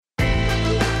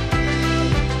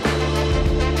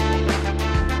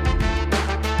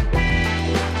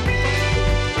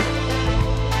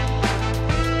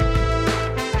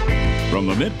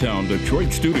Midtown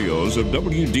Detroit studios of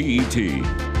WDET.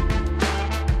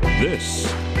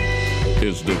 This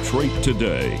is Detroit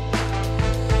Today.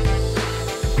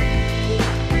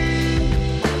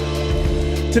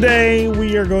 Today,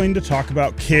 we are going to talk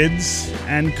about kids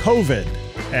and COVID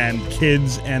and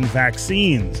kids and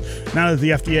vaccines. Now that the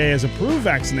FDA has approved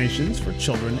vaccinations for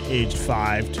children aged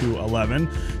 5 to 11,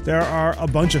 there are a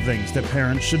bunch of things that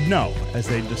parents should know as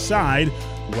they decide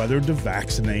whether to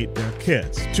vaccinate their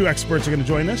kids. Two experts are going to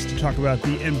join us to talk about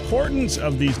the importance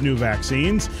of these new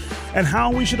vaccines and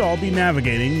how we should all be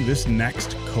navigating this next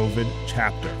COVID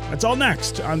chapter. That's all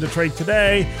next on Detroit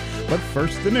Today, but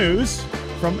first the news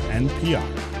from NPR.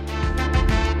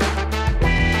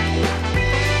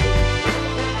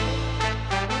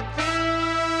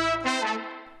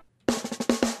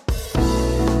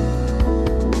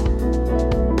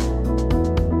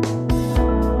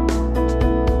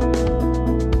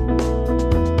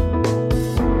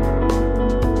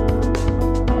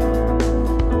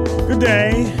 Good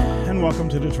day, and welcome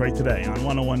to Detroit Today on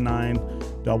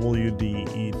 101.9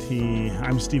 WDET.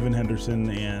 I'm Stephen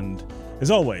Henderson, and as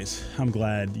always, I'm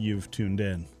glad you've tuned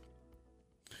in.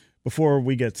 Before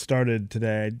we get started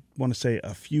today, I want to say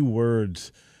a few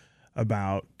words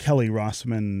about Kelly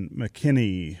Rossman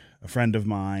McKinney, a friend of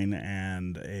mine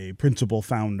and a principal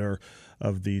founder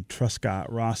of the Truscott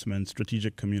Rossman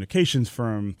strategic communications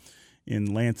firm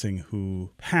in Lansing, who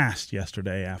passed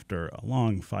yesterday after a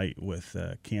long fight with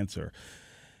cancer.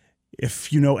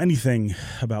 If you know anything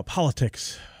about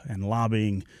politics and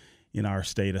lobbying in our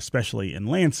state, especially in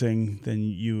Lansing, then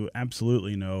you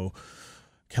absolutely know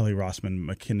Kelly Rossman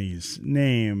McKinney's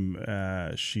name.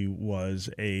 She was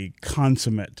a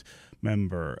consummate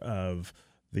member of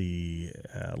the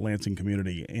Lansing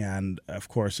community and, of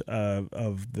course,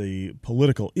 of the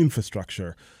political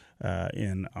infrastructure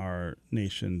in our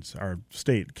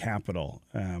state capital.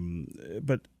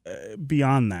 But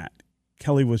beyond that,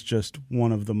 Kelly was just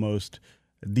one of the most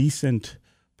decent,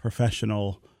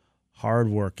 professional,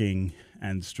 hardworking,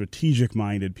 and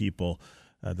strategic-minded people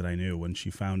that I knew. When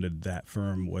she founded that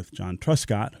firm with John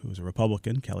Truscott, who was a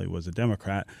Republican, Kelly was a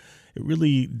Democrat, it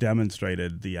really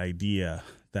demonstrated the idea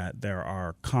that there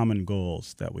are common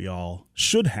goals that we all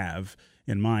should have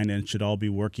in mind and should all be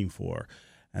working for,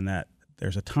 and that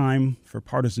there's a time for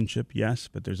partisanship, yes,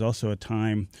 but there's also a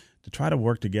time to try to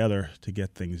work together to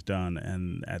get things done.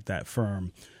 And at that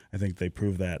firm, I think they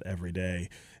prove that every day.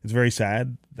 It's very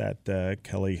sad that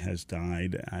Kelly has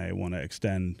died. I want to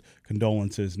extend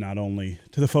condolences not only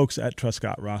to the folks at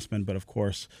Truscott Rossman, but of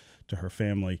course to her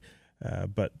family.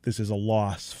 But this is a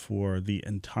loss for the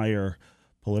entire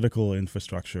political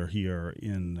infrastructure here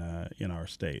in our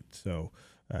state. So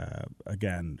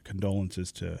again,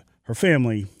 condolences to her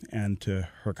family and to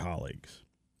her colleagues.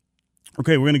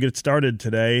 Okay, we're going to get started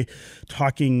today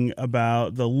talking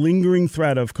about the lingering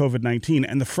threat of COVID-19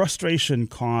 and the frustration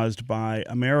caused by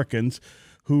Americans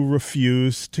who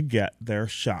refuse to get their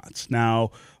shots. Now,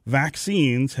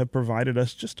 vaccines have provided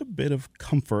us just a bit of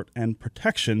comfort and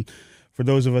protection for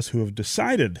those of us who have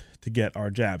decided to get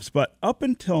our jabs. But up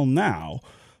until now,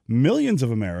 millions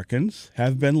of Americans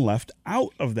have been left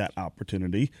out of that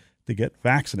opportunity to get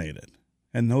vaccinated.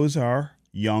 And those are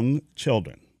young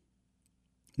children.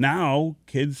 Now,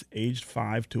 kids aged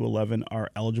 5 to 11 are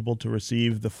eligible to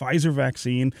receive the Pfizer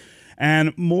vaccine,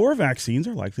 and more vaccines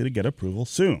are likely to get approval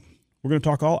soon. We're going to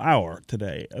talk all hour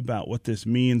today about what this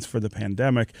means for the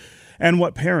pandemic and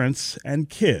what parents and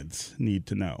kids need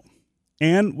to know.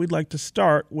 And we'd like to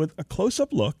start with a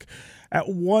close-up look at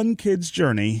one kid's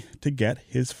journey to get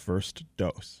his first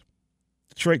dose.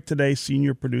 Detroit Today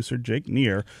senior producer Jake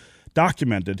Neer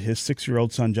documented his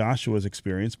 6-year-old son Joshua's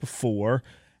experience before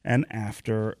and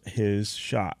after his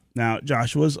shot. Now,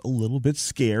 Joshua's a little bit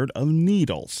scared of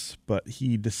needles, but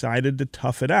he decided to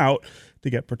tough it out to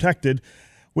get protected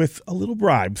with a little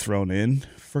bribe thrown in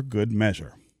for good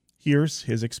measure. Here's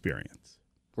his experience.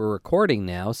 We're recording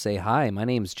now. Say hi, my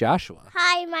name's Joshua.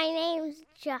 Hi, my name's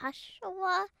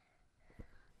Joshua.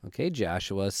 Okay,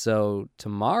 Joshua, so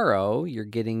tomorrow you're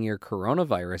getting your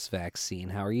coronavirus vaccine.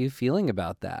 How are you feeling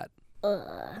about that?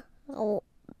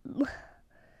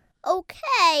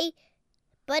 Okay,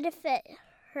 but if it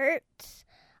hurts,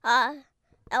 I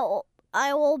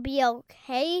will be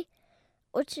okay,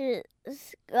 which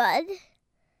is good.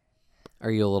 Are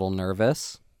you a little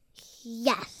nervous?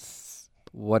 Yes.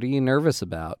 What are you nervous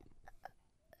about?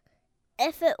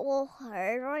 If it will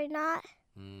hurt or not.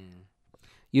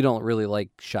 You don't really like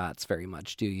shots very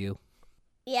much, do you?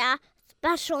 Yeah,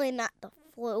 especially not the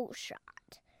flu shot.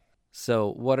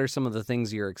 So what are some of the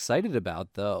things you're excited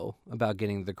about, though, about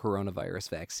getting the coronavirus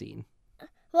vaccine?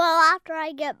 Well, after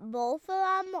I get both of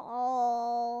them,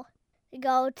 I'll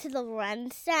go to the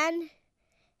Rensen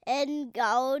and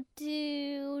go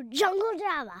to Jungle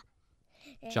Java.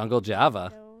 Jungle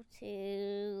Java? Go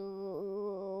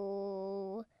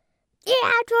to the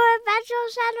Outdoor Adventure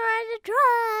Center in Detroit.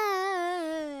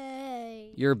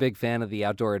 You're a big fan of the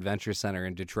Outdoor Adventure Center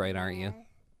in Detroit, aren't you?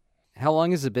 How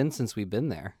long has it been since we've been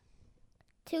there?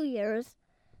 2 years.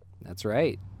 That's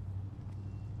right.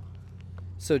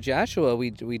 So Joshua,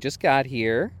 we just got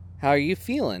here. How are you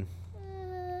feeling?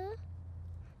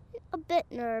 A bit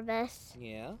nervous.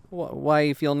 Yeah. Why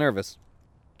you feel nervous?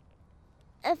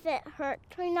 If it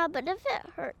hurts or not, but if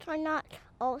it hurts or not,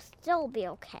 I'll still be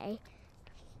okay.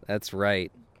 That's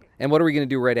right. And what are we going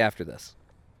to do right after this?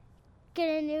 Get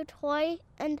a new toy,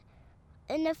 and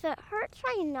if it hurts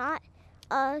or not,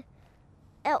 I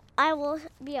will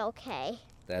be okay.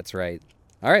 That's right.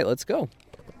 All right, let's go.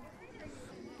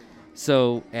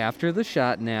 So after the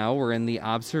shot now, we're in the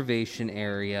observation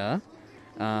area.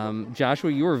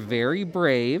 Joshua, you were very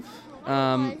brave.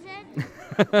 Was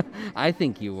it? I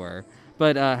think you were.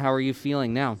 But how are you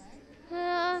feeling now?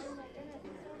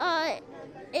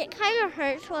 It kind of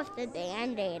hurts with the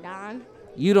Band-Aid on.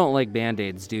 You don't like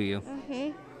Band-Aids, do you?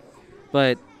 Mm-hmm.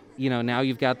 But, now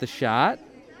you've got the shot.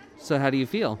 So how do you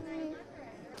feel?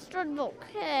 Sort of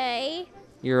okay.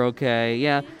 You're okay.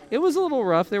 Yeah, it was a little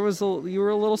rough. You were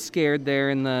a little scared there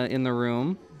in the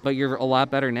room, but you're a lot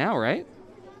better now, right?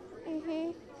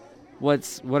 Mm-hmm.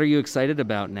 What are you excited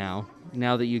about now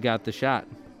that you got the shot?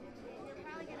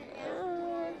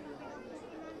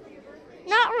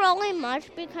 Not really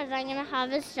much because I'm going to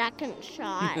have a second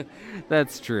shot.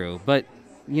 That's true. But,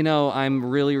 I'm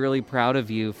really, really proud of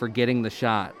you for getting the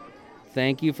shot.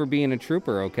 Thank you for being a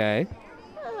trooper, okay?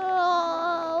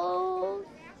 Oh.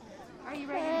 Are you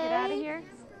ready to get out of here?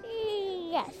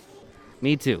 Yes.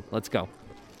 Me too. Let's go.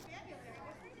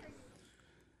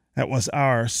 That was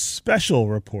our special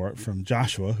report from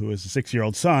Joshua, who is the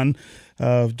 6-year-old son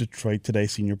of Detroit Today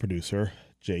senior producer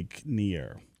Jake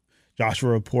Neer. Joshua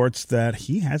reports that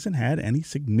he hasn't had any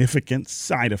significant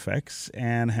side effects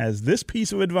and has this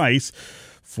piece of advice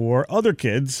for other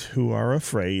kids who are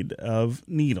afraid of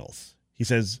needles. He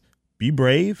says, be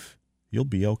brave, you'll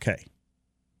be okay.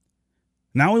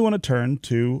 Now we want to turn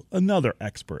to another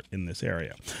expert in this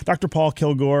area. Dr. Paul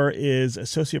Kilgore is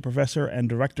Associate Professor and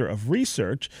Director of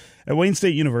Research at Wayne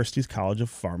State University's College of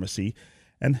Pharmacy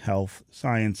and Health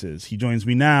Sciences. He joins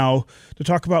me now to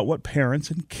talk about what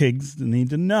parents and kids need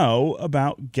to know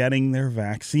about getting their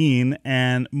vaccine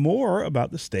and more about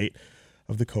the state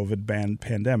of the COVID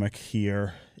pandemic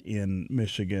here in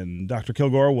Michigan. Dr.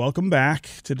 Kilgore, welcome back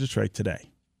to Detroit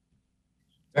Today.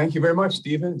 Thank you very much,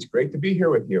 Stephen. It's great to be here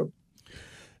with you.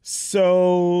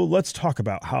 So let's talk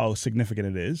about how significant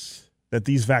it is that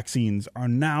these vaccines are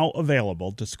now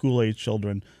available to school-age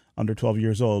children under 12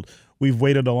 years old. We've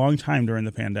waited a long time during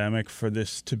the pandemic for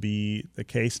this to be the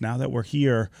case. Now that we're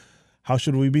here, how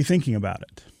should we be thinking about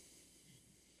it?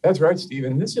 That's right,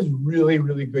 Stephen. This is really,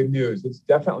 really good news. It's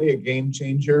definitely a game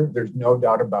changer. There's no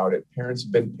doubt about it. Parents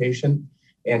have been patient,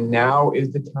 and now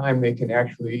is the time they can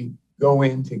actually go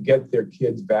in to get their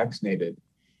kids vaccinated.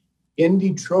 In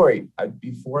Detroit,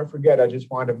 before I forget, I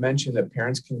just wanted to mention that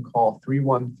parents can call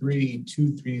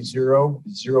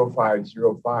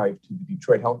 313-230-0505 to the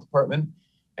Detroit Health Department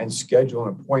and schedule an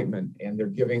appointment. And they're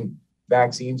giving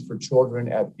vaccines for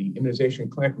children at the immunization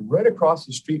clinic right across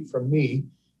the street from me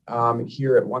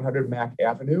here at 100 Mack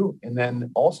Avenue, and then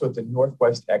also at the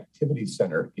Northwest Activity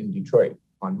Center in Detroit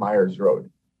on Myers Road.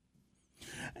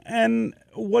 And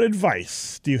what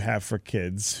advice do you have for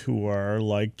kids who are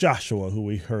like Joshua, who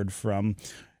we heard from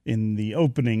in the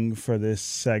opening for this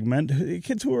segment,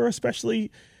 kids who are especially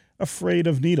afraid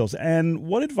of needles? And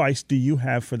what advice do you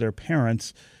have for their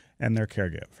parents and their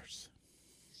caregivers?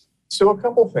 So a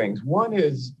couple things. One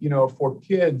is, for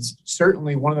kids,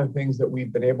 certainly one of the things that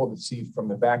we've been able to see from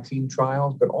the vaccine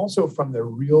trials, but also from the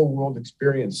real world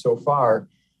experience so far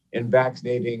in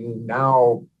vaccinating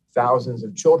now thousands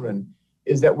of children,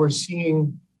 is that we're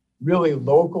seeing really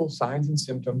local signs and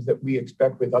symptoms that we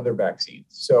expect with other vaccines.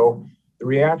 So the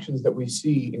reactions that we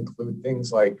see include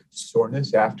things like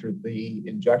soreness after the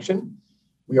injection.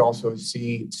 We also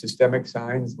see systemic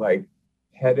signs like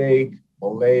headache,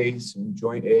 malaise, and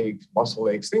joint aches, muscle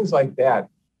aches, things like that.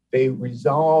 They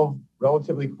resolve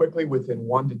relatively quickly within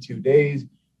 1 to 2 days,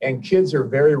 and kids are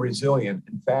very resilient.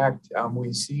 In fact,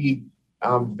 we see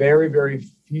very, very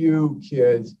few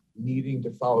kids needing to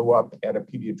follow up at a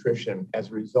pediatrician as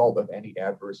a result of any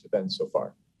adverse events so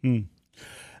far.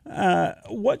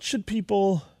 What should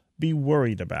people be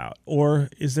worried about? Or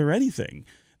is there anything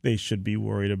they should be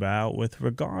worried about with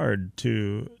regard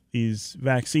to these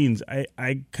vaccines?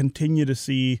 I continue to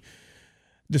see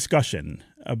discussion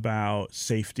about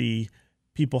safety.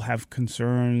 People have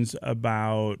concerns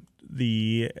about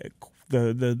the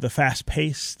fast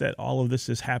pace that all of this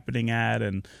is happening at,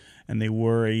 and they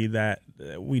worry that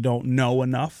we don't know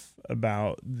enough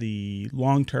about the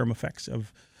long-term effects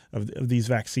of these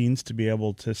vaccines to be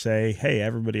able to say, hey,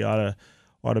 everybody ought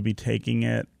to be taking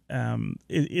it.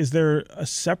 Is there a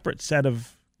separate set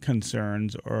of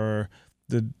concerns, or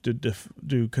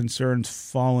do concerns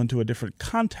fall into a different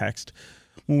context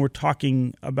when we're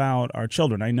talking about our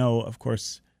children? I know, of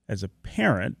course, as a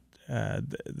parent,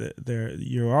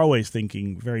 you're always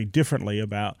thinking very differently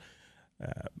about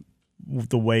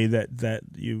the way that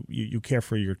you care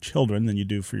for your children than you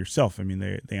do for yourself. I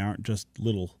mean, they aren't just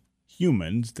little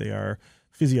humans; they are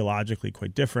physiologically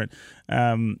quite different.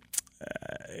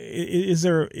 Is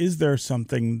there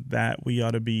something that we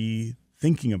ought to be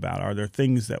thinking about? Are there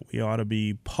things that we ought to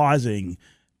be pausing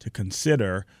to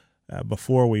consider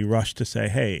before we rush to say,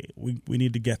 hey, we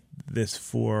need to get this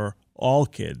for all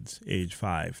kids age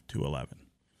 5 to 11?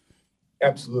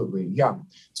 Absolutely, yeah.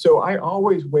 So I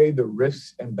always weigh the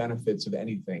risks and benefits of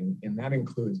anything, and that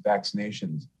includes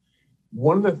vaccinations.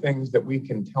 One of the things that we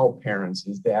can tell parents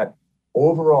is that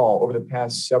overall, over the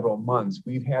past several months,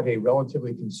 we've had a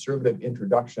relatively conservative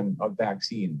introduction of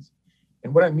vaccines.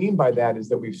 And what I mean by that is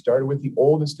that we've started with the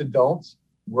oldest adults,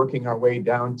 working our way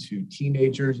down to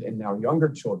teenagers and now younger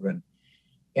children.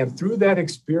 And through that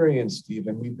experience,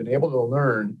 Stephen, we've been able to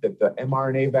learn that the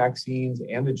mRNA vaccines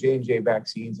and the J&J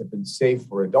vaccines have been safe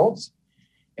for adults.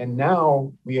 And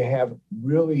now we have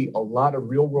really a lot of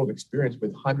real-world experience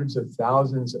with hundreds of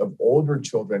thousands of older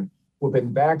children who have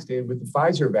been vaccinated with the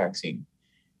Pfizer vaccine.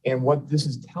 And what this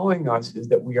is telling us is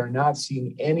that we are not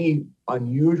seeing any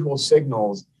unusual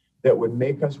signals that would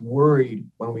make us worried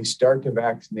when we start to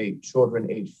vaccinate children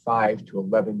aged 5 to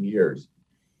 11 years.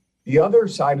 The other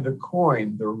side of the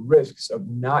coin, the risks of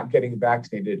not getting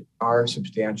vaccinated are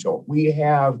substantial. We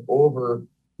have over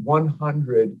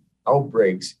 100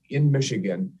 outbreaks in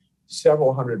Michigan,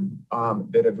 several hundred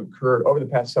that have occurred over the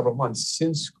past several months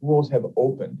since schools have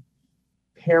opened.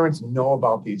 Parents know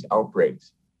about these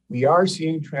outbreaks. We are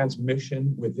seeing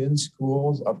transmission within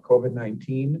schools of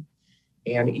COVID-19.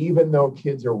 And even though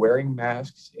kids are wearing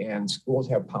masks and schools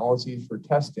have policies for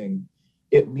testing,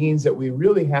 it means that we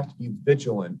really have to be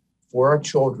vigilant for our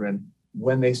children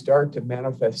when they start to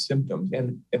manifest symptoms.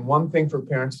 And one thing for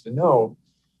parents to know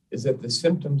is that the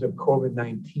symptoms of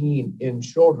COVID-19 in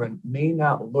children may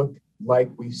not look like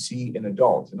we see in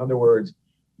adults. In other words,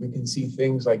 we can see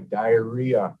things like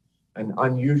diarrhea and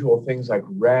unusual things like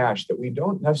rash that we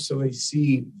don't necessarily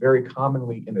see very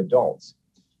commonly in adults.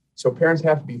 So parents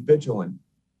have to be vigilant.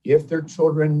 If their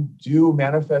children do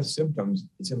manifest symptoms,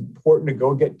 it's important to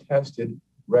go get tested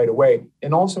right away,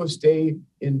 and also stay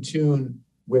in tune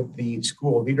with the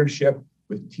school leadership,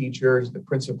 with teachers, the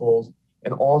principals,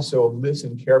 and also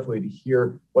listen carefully to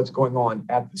hear what's going on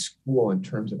at the school in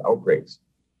terms of outbreaks.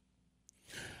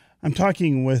 I'm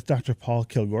talking with Dr. Paul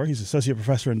Kilgore. He's Associate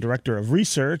Professor and Director of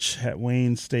Research at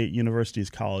Wayne State University's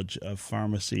College of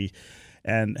Pharmacy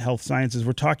and Health Sciences.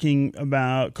 We're talking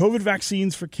about COVID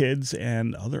vaccines for kids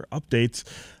and other updates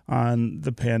on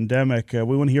the pandemic. We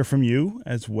want to hear from you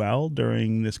as well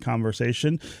during this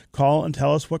conversation. Call and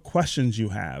tell us what questions you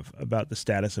have about the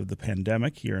status of the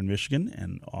pandemic here in Michigan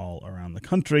and all around the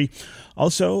country.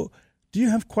 Also, do you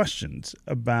have questions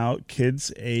about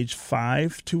kids age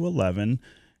 5 to 11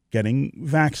 getting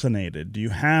vaccinated? Do you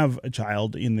have a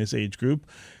child in this age group?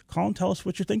 Call and tell us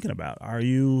what you're thinking about. Are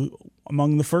you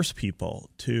among the first people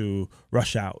to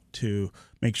rush out to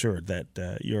make sure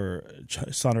that your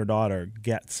son or daughter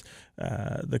gets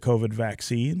the COVID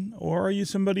vaccine? Or are you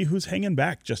somebody who's hanging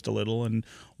back just a little and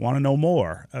want to know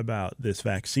more about this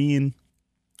vaccine,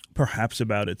 perhaps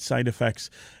about its side effects,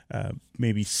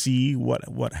 maybe see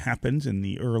what happens in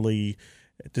the early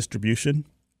distribution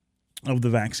of the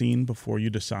vaccine before you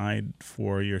decide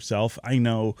for yourself? I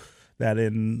know that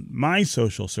in my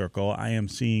social circle, I am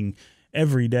seeing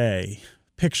every day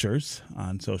pictures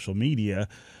on social media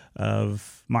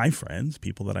of my friends,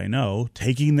 people that I know,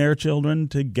 taking their children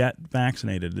to get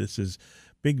vaccinated. This is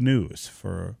big news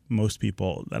for most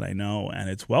people that I know, and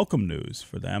it's welcome news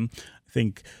for them. I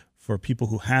think for people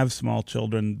who have small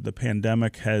children, the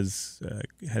pandemic has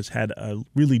had a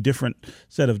really different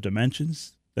set of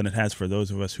dimensions than it has for those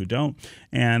of us who don't.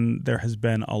 And there has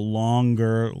been a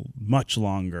much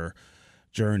longer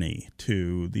journey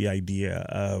to the idea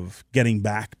of getting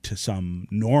back to some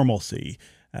normalcy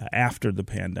after the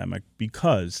pandemic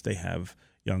because they have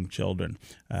young children.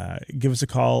 Give us a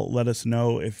call. Let us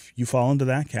know if you fall into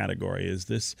that category. Is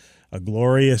this a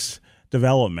glorious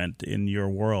development in your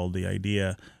world, the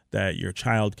idea that your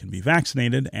child can be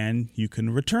vaccinated and you can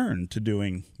return to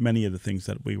doing many of the things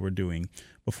that we were doing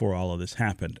before all of this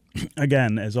happened.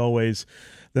 Again, as always,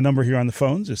 the number here on the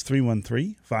phones is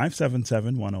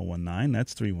 313-577-1019.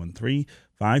 That's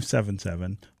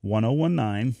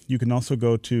 313-577-1019. You can also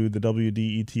go to the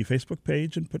WDET Facebook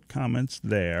page and put comments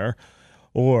there.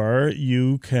 Or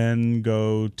you can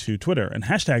go to Twitter and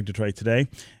hashtag Detroit Today,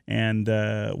 and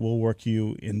we'll work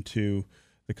you into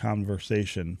the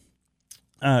conversation.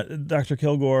 Dr.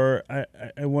 Kilgore,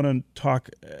 I want to talk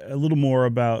a little more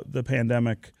about the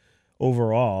pandemic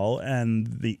overall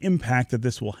and the impact that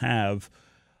this will have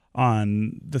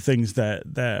on the things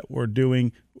that we're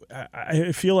doing.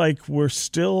 I feel like we're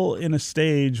still in a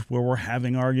stage where we're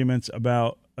having arguments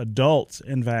about adults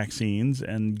and vaccines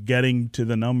and getting to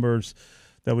the numbers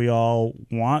that we all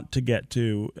want to get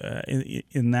to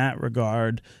in that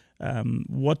regard.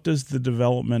 What does the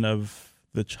development of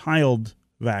the child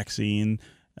vaccine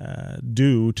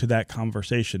do to that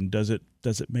conversation? Does it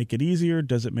make it easier?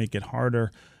 Does it make it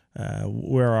harder?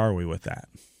 Where are we with that?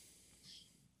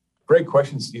 Great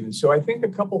question, Stephen. So I think a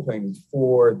couple things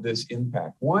for this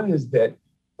impact. One is that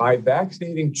by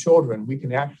vaccinating children, we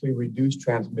can actually reduce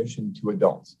transmission to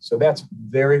adults. So that's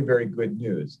very, very good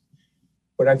news.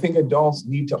 But I think adults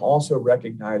need to also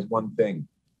recognize one thing.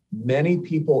 Many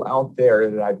people out there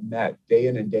that I've met day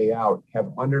in and day out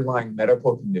have underlying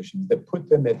medical conditions that put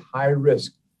them at high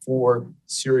risk for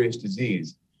serious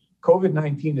disease.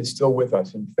 COVID-19 is still with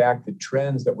us. In fact, the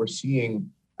trends that we're seeing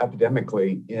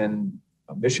epidemically in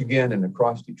Michigan and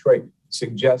across Detroit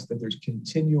suggest that there's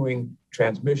continuing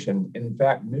transmission. In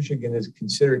fact, Michigan is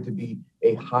considered to be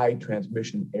a high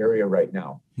transmission area right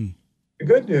now. The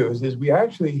good news is we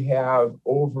actually have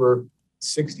over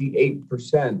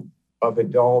 68% of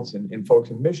adults and folks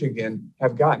in Michigan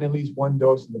have gotten at least one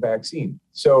dose of the vaccine.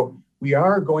 So we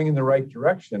are going in the right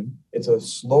direction. It's a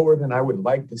slower than I would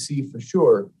like to see for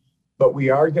sure, but we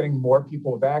are getting more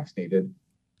people vaccinated.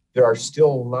 There are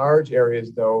still large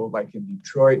areas, though, like in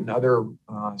Detroit and other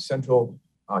central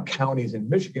counties in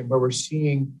Michigan, where we're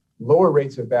seeing lower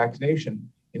rates of vaccination.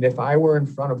 And if I were in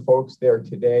front of folks there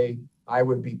today, I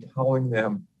would be telling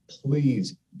them,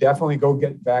 please, definitely go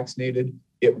get vaccinated.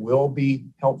 It will be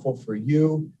helpful for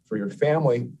you, for your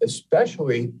family,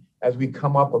 especially as we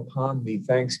come up upon the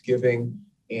Thanksgiving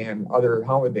and other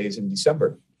holidays in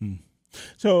December.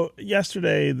 So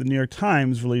yesterday, the New York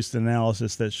Times released an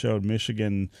analysis that showed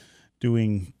Michigan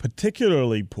doing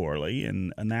particularly poorly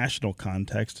in a national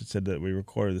context. It said that we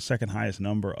recorded the second highest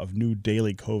number of new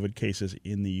daily COVID cases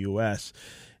in the U.S.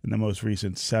 in the most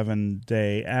recent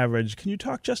 7-day average. Can you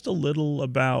talk just a little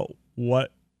about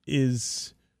what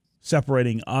is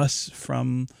separating us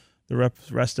from the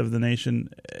rest of the nation?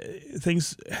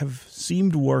 Things have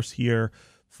seemed worse here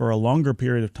for a longer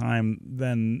period of time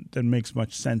than makes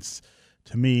much sense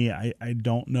to me. I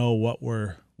don't know what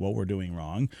we're doing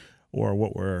wrong or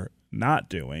what we're not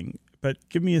doing, but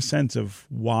give me a sense of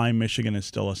why Michigan is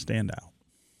still a standout.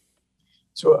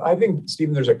 So I think,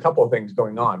 Stephen, there's a couple of things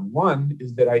going on. One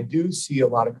is that I do see a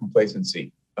lot of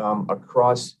complacency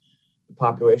across the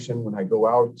population when I go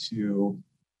out to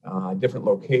different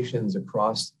locations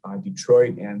across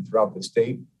Detroit and throughout the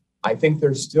state. I think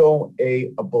there's still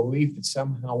a belief that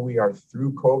somehow we are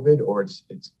through COVID or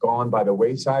it's gone by the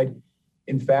wayside.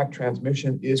 In fact,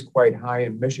 transmission is quite high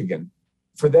in Michigan.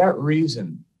 For that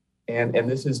reason, and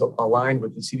this is aligned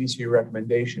with the CDC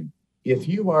recommendation, if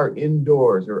you are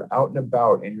indoors or out and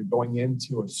about and you're going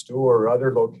into a store or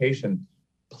other location,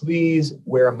 please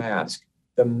wear a mask.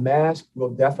 The mask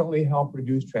will definitely help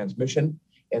reduce transmission.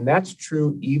 And that's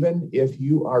true even if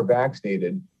you are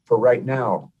vaccinated for right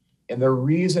now. And the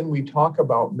reason we talk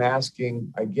about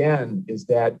masking again is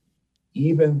that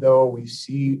even though we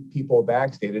see people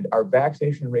vaccinated, our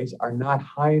vaccination rates are not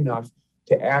high enough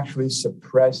to actually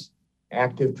suppress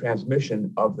active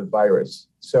transmission of the virus.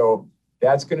 So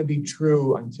that's going to be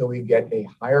true until we get a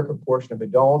higher proportion of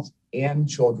adults and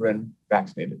children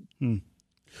vaccinated.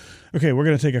 Okay, we're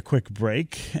going to take a quick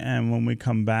break, and when we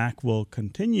come back, we'll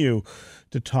continue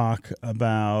to talk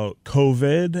about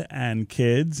COVID and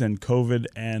kids and COVID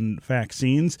and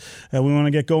vaccines. We want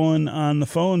to get going on the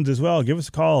phones as well. Give us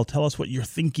a call. Tell us what you're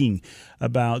thinking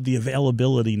about the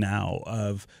availability now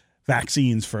of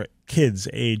vaccines for kids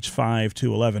age 5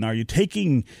 to 11. Are you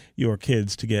taking your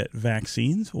kids to get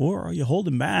vaccines, or are you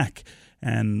holding back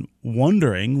and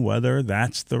wondering whether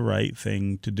that's the right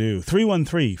thing to do?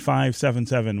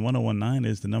 313-577-1019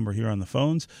 is the number here on the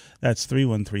phones. That's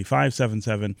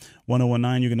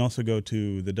 313-577-1019. You can also go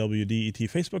to the WDET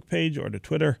Facebook page or to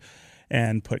Twitter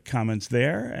and put comments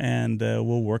there, and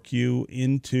we'll work you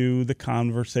into the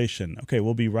conversation. Okay,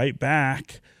 we'll be right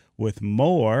back with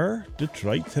more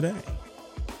Detroit Today.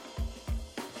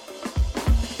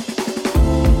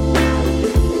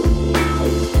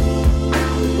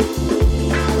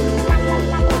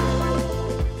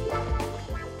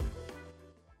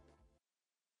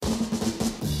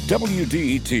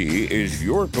 WDET is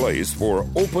your place for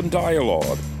open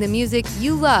dialogue. The music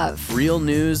you love. Real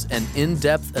news and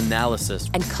in-depth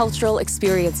analysis. And cultural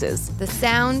experiences. The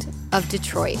sound of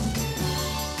Detroit.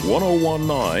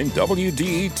 1019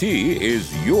 WDET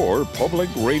is your public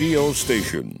radio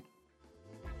station.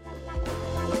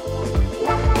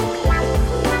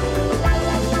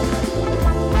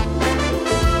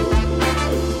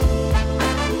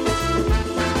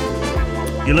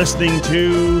 You're listening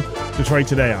to Detroit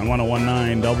Today on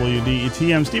 1019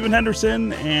 WDET. I'm Stephen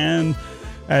Henderson, and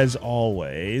as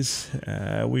always,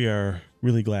 we are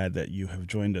really glad that you have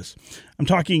joined us. I'm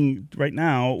talking right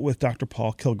now with Dr.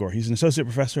 Paul Kilgore. He's an associate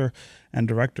professor and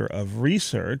director of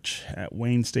research at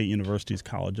Wayne State University's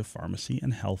College of Pharmacy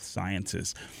and Health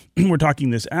Sciences. We're talking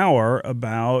this hour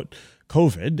about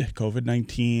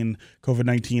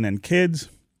COVID-19 and kids,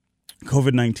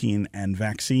 COVID-19 and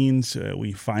vaccines.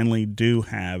 We finally do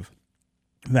have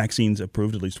vaccines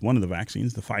approved, at least one of the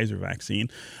vaccines, the Pfizer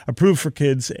vaccine, approved for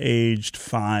kids aged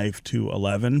 5 to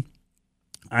 11.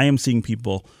 I am seeing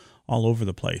people all over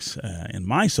the place, in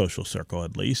my social circle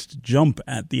at least, jump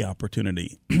at the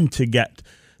opportunity to get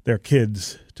their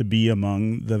kids to be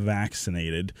among the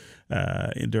vaccinated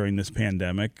during this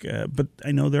pandemic. But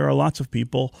I know there are lots of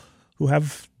people who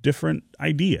have different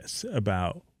ideas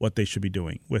about what they should be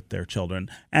doing with their children,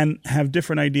 and have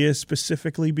different ideas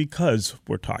specifically because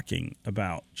we're talking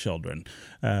about children.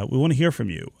 We want to hear from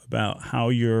you about how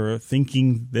you're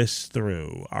thinking this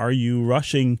through. Are you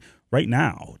rushing right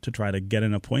now to try to get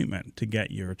an appointment to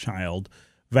get your child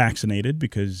vaccinated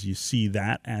because you see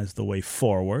that as the way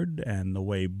forward and the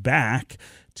way back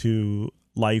to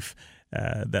life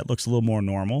that looks a little more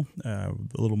normal, a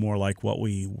little more like what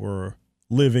we were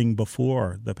living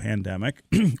before the pandemic?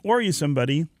 Or are you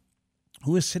somebody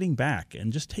who is sitting back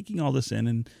and just taking all this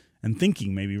in and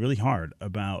thinking maybe really hard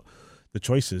about the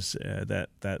choices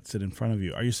that sit in front of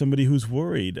you? Are you somebody who's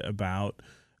worried about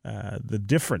the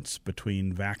difference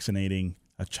between vaccinating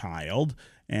a child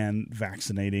and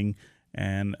vaccinating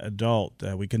an adult?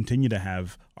 We continue to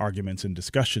have arguments and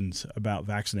discussions about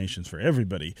vaccinations for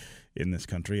everybody in this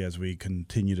country as we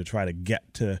continue to try to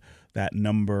get to that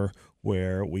number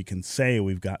where we can say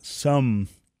we've got some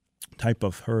type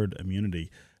of herd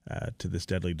immunity to this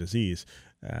deadly disease.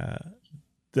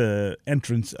 The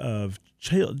entrance of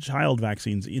child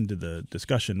vaccines into the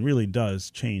discussion really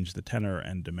does change the tenor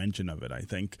and dimension of it, I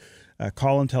think.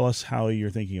 Call and tell us how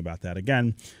you're thinking about that.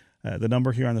 Again, the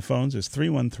number here on the phones is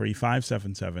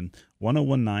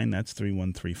 313-577-1019. That's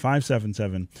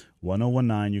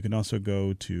 313-577-1019. You can also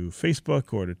go to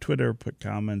Facebook or to Twitter, put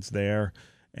comments there,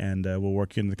 and we'll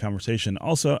work into the conversation.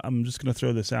 Also, I'm just going to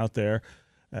throw this out there.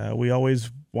 We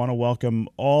always want to welcome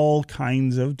all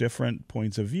kinds of different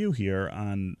points of view here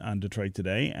on Detroit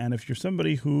Today. And if you're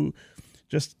somebody who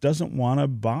just doesn't want to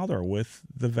bother with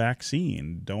the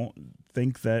vaccine, don't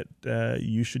think that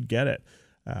you should get it,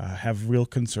 have real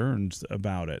concerns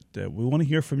about it, we want to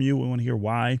hear from you. We want to hear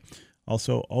why.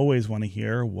 Also, always want to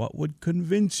hear what would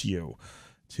convince you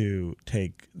to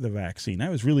take the vaccine. I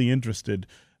was really interested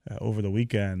over the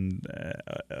weekend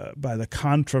by the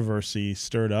controversy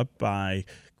stirred up by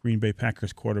Green Bay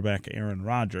Packers quarterback Aaron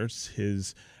Rodgers,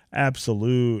 his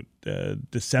absolute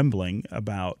dissembling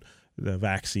about the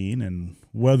vaccine and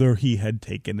whether he had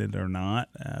taken it or not,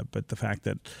 but the fact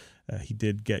that he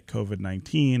did get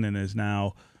COVID-19 and is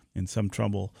now in some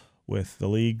trouble with the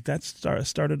league, that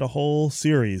started a whole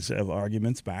series of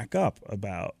arguments back up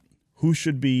about who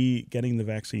should be getting the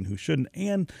vaccine, who shouldn't,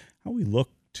 and how we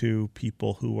look to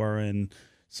people who are in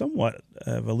somewhat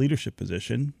of a leadership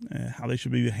position, how they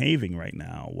should be behaving right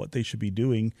now, what they should be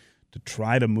doing to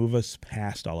try to move us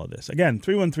past all of this. Again,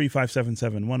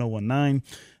 313-577-1019.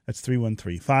 That's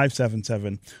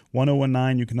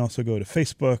 313-577-1019. You can also go to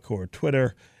Facebook or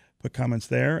Twitter, put comments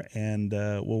there, and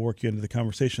we'll work you into the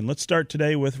conversation. Let's start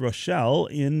today with Rochelle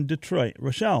in Detroit.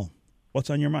 Rochelle, what's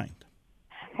on your mind?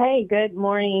 Hey, good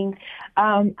morning.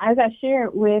 As I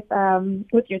shared with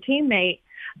your teammate,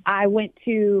 I went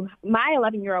to, my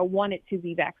 11-year-old wanted to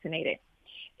be vaccinated.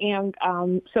 And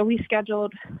so we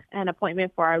scheduled an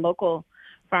appointment for our local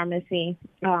pharmacy,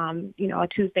 a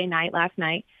Tuesday night last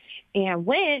night, and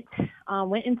went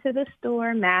into the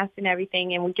store, masked and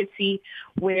everything, and we could see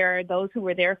where those who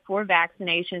were there for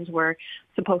vaccinations were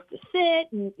supposed to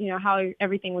sit and, how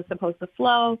everything was supposed to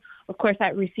flow. Of course, I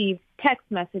received text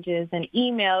messages and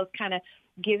emails kind of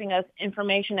giving us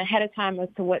information ahead of time as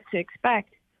to what to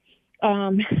expect.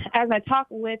 as I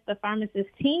talked with the pharmacist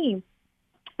team,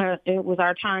 it was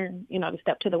our turn, to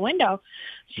step to the window.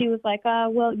 She was like,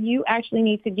 well, you actually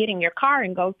need to get in your car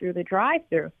and go through the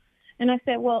drive-through. And I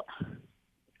said, well,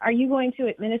 are you going to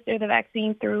administer the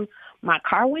vaccine through my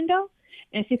car window?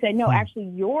 And she said, no, actually,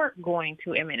 you're going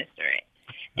to administer it.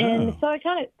 And so it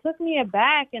kind of took me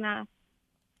aback, and I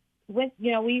went,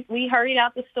 we hurried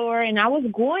out the store, and I was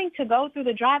going to go through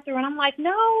the drive-through, and I'm like,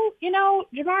 no,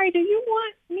 Jamari, do you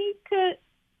want me to?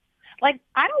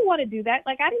 I don't want to do that.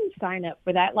 I didn't sign up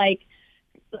for that.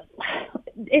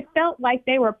 It felt like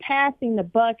they were passing the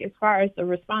buck as far as the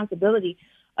responsibility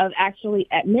of actually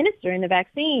administering the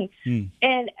vaccine.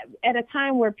 And at a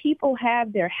time where people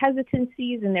have their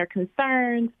hesitancies and their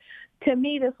concerns, to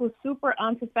me, this was super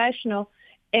unprofessional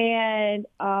and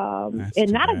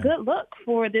not a good look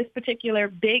for this particular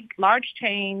big, large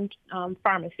chain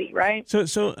pharmacy, right?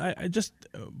 So I just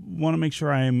want to make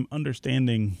sure I'm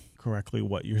understanding correctly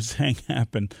what you're saying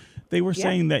happened. They were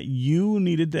saying that you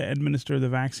needed to administer the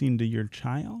vaccine to your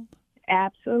child?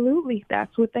 Absolutely.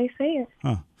 That's what they said.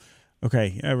 Huh.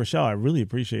 Okay. Rochelle, I really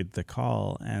appreciate the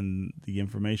call and the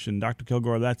information. Dr.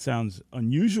 Kilgore, that sounds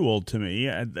unusual to me.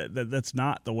 That's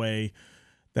not the way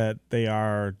that they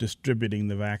are distributing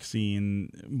the vaccine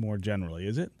more generally,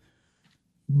 is it?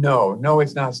 No,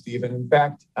 it's not, Stephen. In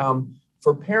fact,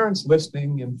 for parents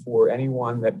listening and for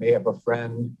anyone that may have a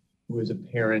friend who is a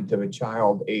parent of a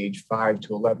child age 5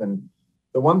 to 11,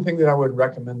 the one thing that I would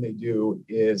recommend they do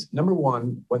is, number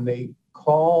one, when they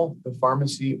call the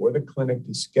pharmacy or the clinic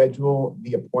to schedule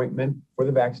the appointment for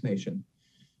the vaccination,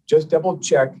 just double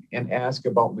check and ask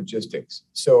about logistics.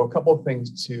 So a couple of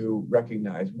things to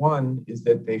recognize. One is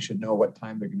that they should know what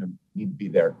time they're going to need to be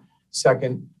there.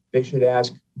 Second, they should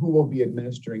ask who will be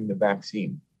administering the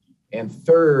vaccine. And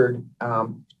third,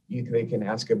 they can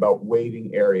ask about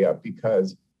waiting area,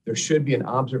 because there should be an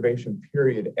observation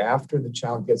period after the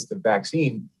child gets the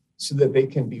vaccine so that they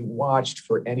can be watched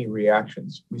for any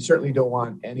reactions. We certainly don't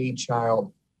want any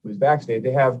child who is vaccinated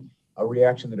to have a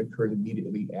reaction that occurs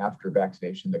immediately after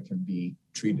vaccination that can be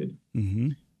treated.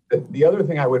 Mm-hmm. The other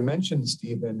thing I would mention,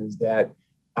 Stephen, is that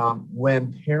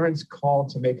when parents call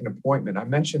to make an appointment, I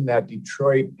mentioned that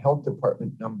Detroit Health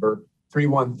Department number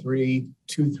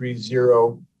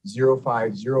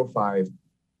 313-230-0505.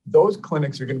 Those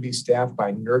clinics are going to be staffed by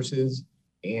nurses,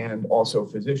 and also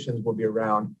physicians will be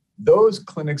around. Those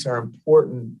clinics are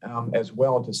important as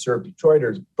well to serve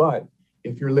Detroiters, but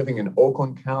if you're living in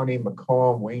Oakland County,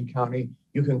 Macomb, Wayne County,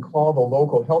 you can call the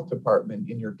local health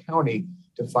department in your county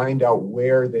to find out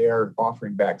where they're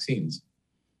offering vaccines.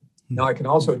 Now, I can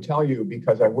also tell you,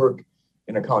 because I work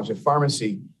in a college of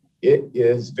pharmacy, it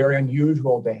is very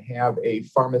unusual to have a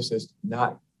pharmacist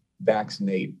not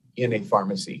vaccinate in a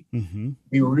pharmacy. Mm-hmm.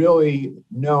 We really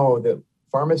know that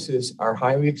pharmacists are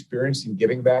highly experienced in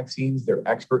giving vaccines. They're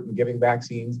expert in giving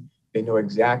vaccines. They know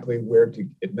exactly where to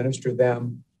administer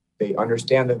them. They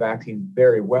understand the vaccine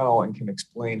very well and can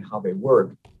explain how they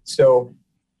work. So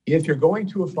if you're going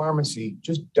to a pharmacy,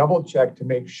 just double check to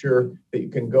make sure that you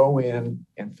can go in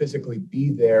and physically be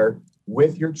there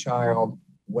with your child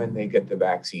when they get the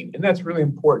vaccine. And that's really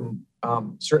important,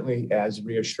 certainly as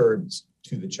reassurance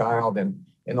to the child and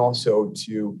also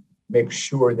to make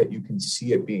sure that you can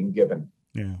see it being given.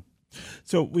 Yeah.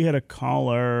 So we had a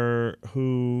caller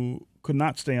who could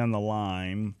not stay on the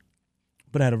line,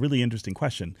 but had a really interesting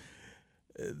question.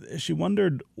 She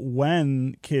wondered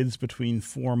when kids between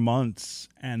 4 months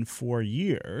and 4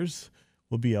 years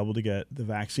will be able to get the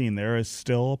vaccine. There is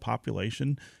still a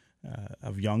population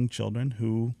of young children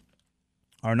who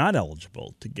are not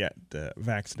eligible to get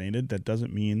vaccinated. That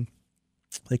doesn't mean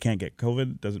they can't get COVID.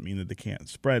 It doesn't mean that they can't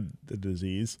spread the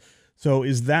disease. So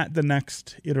is that the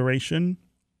next iteration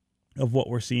of what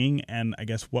we're seeing? And I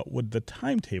guess what would the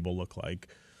timetable look like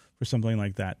for something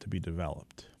like that to be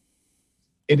developed?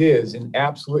 It is, and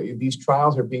absolutely, these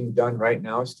trials are being done right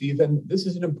now, Stephen. This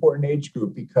is an important age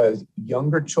group because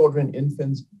younger children,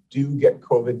 infants, do get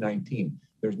COVID-19.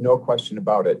 There's no question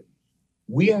about it.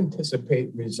 We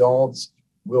anticipate results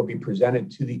will be presented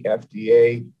to the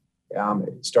FDA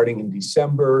starting in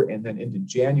December and then into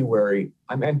January.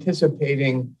 I'm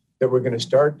anticipating that we're going to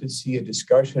start to see a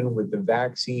discussion with the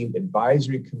Vaccine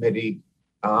Advisory Committee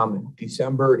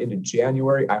December into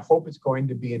January. I hope it's going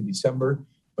to be in December,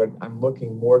 but I'm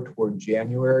looking more toward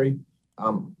January.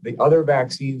 The other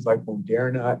vaccines like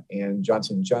Moderna and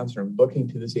Johnson & Johnson are looking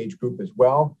to this age group as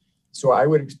well. So I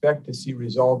would expect to see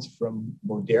results from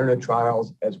Moderna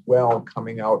trials as well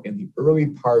coming out in the early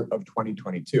part of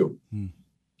 2022.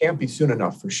 Can't be soon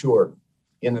enough for sure.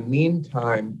 In the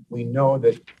meantime, we know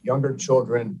that younger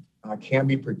children can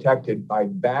be protected by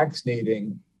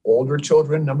vaccinating older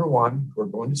children, number one, who are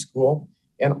going to school,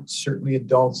 and certainly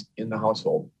adults in the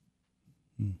household.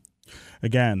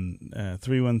 Again,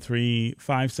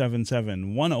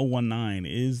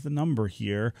 313-577-1019 is the number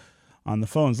here on the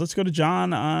phones. Let's go to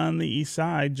John on the east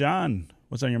side. John,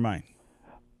 what's on your mind?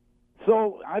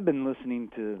 So I've been listening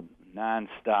to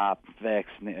nonstop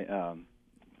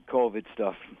COVID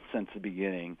stuff since the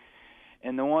beginning.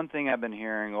 And the one thing I've been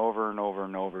hearing over and over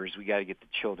and over is we got to get the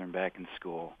children back in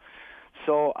school.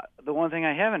 So the one thing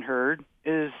I haven't heard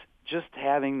is just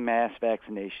having mass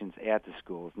vaccinations at the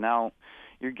schools. Now,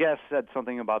 your guest said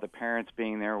something about the parents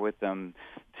being there with them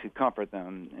to comfort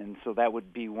them, and so that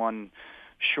would be one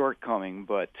shortcoming.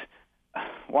 But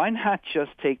why not just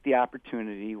take the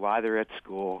opportunity while they're at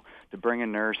school to bring a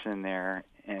nurse in there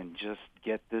and just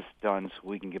get this done so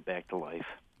we can get back to life?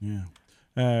 Yeah.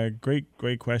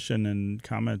 Great question and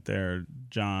comment there,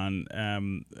 John.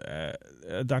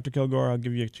 Dr. Kilgore, I'll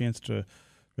give you a chance to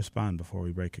respond before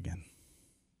we break again.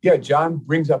 Yeah, John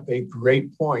brings up a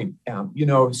great point.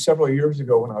 Several years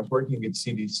ago when I was working at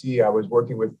CDC, I was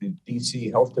working with the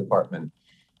DC Health Department.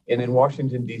 And in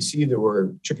Washington, D.C., there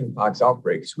were chickenpox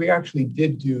outbreaks. We actually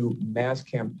did do mass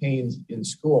campaigns in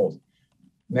schools.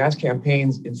 Mass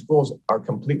campaigns in schools are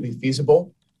completely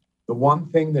feasible. The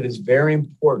one thing that is very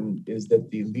important is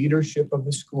that the leadership of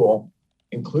the school,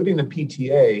 including the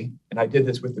PTA, and I did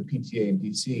this with the PTA in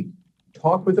DC,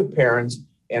 talk with the parents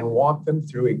and walk them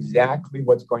through exactly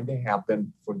what's going to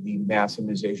happen for the mass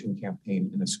immunization campaign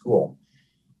in the school.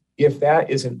 If that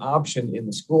is an option in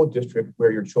the school district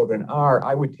where your children are,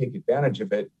 I would take advantage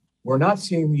of it. We're not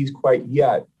seeing these quite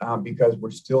yet because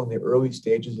we're still in the early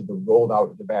stages of the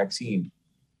rollout of the vaccine.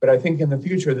 But I think in the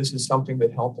future, this is something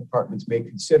that health departments may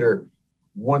consider.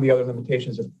 One of the other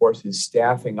limitations, of course, is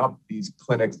staffing up these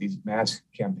clinics, these mass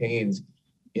campaigns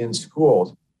in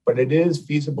schools. But it is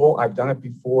feasible. I've done it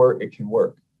before. It can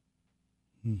work.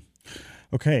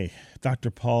 Okay, Dr.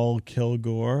 Paul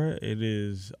Kilgore, it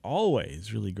is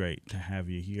always really great to have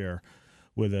you here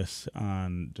with us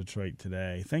on Detroit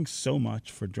Today. Thanks so much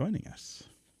for joining us.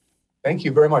 Thank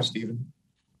you very much, Stephen.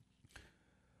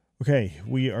 Okay,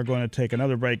 we are going to take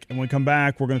another break, and when we come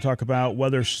back, we're going to talk about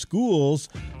whether schools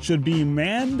should be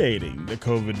mandating the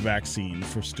COVID vaccine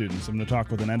for students. I'm going to talk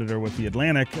with an editor with The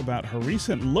Atlantic about her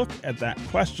recent look at that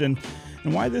question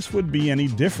and why this would be any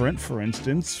different, for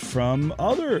instance, from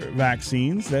other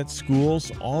vaccines that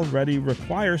schools already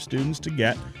require students to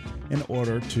get in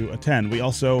order to attend. We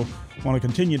also want to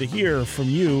continue to hear from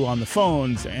you on the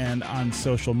phones and on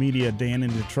social media. Dan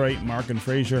in Detroit, Mark and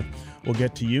Fraser will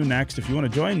get to you next. If you want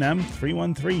to join them,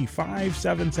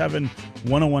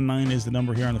 313-577-1019 is the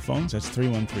number here on the phones. That's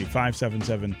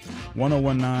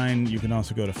 313-577-1019. You can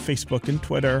also go to Facebook and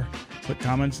Twitter, put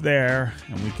comments there,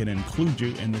 and we can include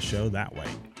you in the show that way.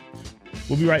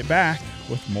 We'll be right back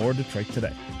with more Detroit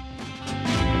Today.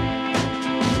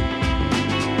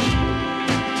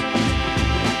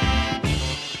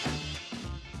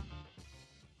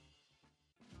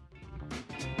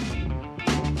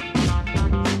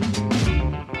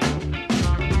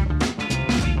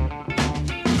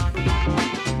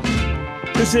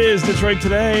 This is Detroit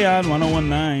Today on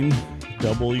 101.9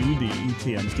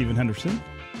 WDET. I'm Stephen Henderson.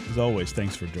 As always,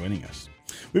 thanks for joining us.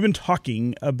 We've been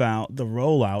talking about the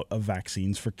rollout of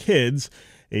vaccines for kids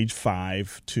age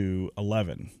 5 to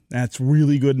 11. That's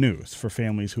really good news for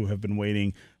families who have been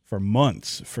waiting for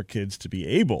months for kids to be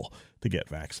able to get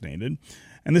vaccinated.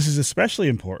 And this is especially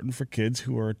important for kids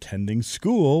who are attending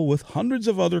school with hundreds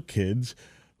of other kids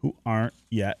who aren't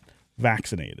yet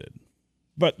vaccinated.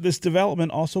 But this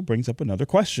development also brings up another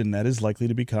question that is likely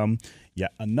to become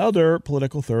yet another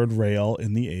political third rail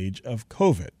in the age of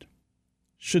COVID.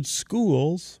 Should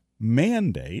schools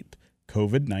mandate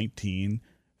COVID-19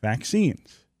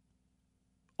 vaccines?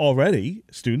 Already,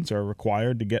 students are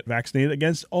required to get vaccinated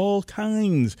against all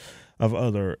kinds of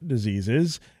other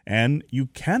diseases, and you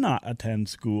cannot attend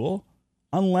school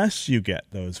unless you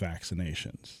get those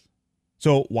vaccinations.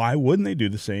 So why wouldn't they do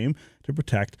the same to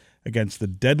protect against the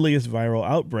deadliest viral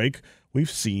outbreak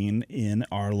we've seen in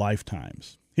our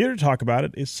lifetimes? Here to talk about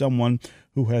it is someone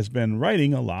who has been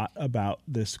writing a lot about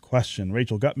this question.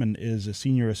 Rachel Gutman is a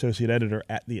senior associate editor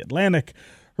at The Atlantic.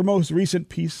 Her most recent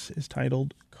piece is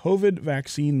titled, COVID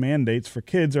Vaccine Mandates for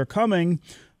Kids Are Coming,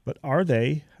 but Are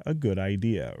They a Good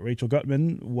Idea? Rachel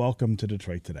Gutman, welcome to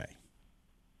Detroit Today.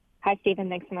 Hi, Stephen.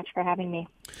 Thanks so much for having me.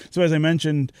 So as I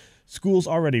mentioned, schools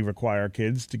already require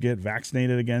kids to get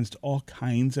vaccinated against all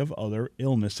kinds of other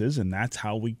illnesses, and that's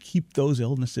how we keep those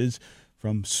illnesses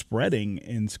from spreading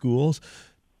in schools.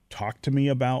 Talk to me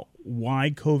about why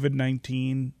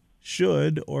COVID-19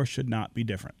 should or should not be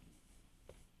different.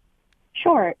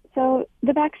 Sure. So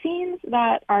the vaccines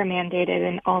that are mandated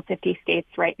in all 50 states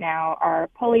right now are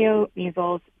polio,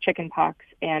 measles, chickenpox,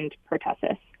 and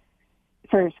pertussis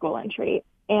for school entry.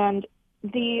 And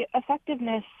the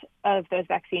effectiveness of those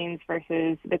vaccines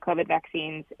versus the COVID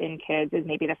vaccines in kids is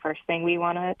maybe the first thing we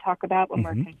want to talk about when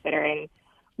we're considering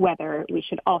whether we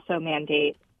should also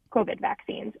mandate COVID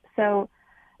vaccines. So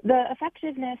the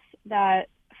effectiveness that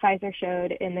Pfizer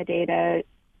showed in the data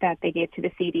that they gave to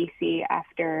the CDC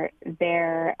after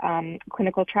their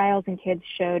clinical trials in kids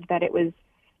showed that it was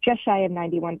just shy of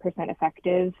 91%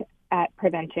 effective at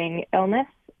preventing illness.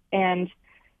 And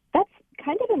that's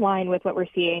kind of in line with what we're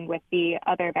seeing with the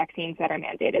other vaccines that are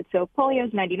mandated. So polio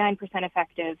is 99%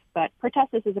 effective, but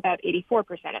pertussis is about 84%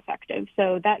 effective.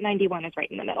 So that 91 is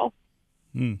right in the middle.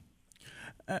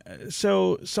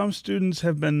 So some students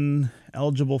have been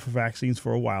eligible for vaccines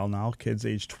for a while now, kids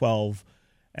age 12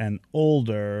 and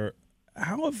older.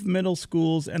 How have middle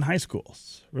schools and high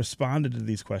schools responded to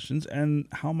these questions, and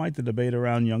how might the debate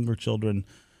around younger children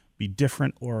be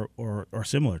different or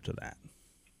similar to that?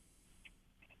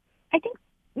 I think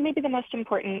maybe the most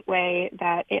important way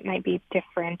that it might be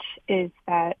different is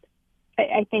that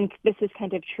I think this is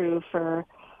kind of true for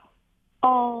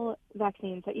all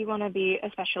vaccines, that you want to be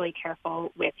especially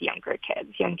careful with younger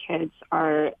kids. Young kids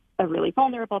are a really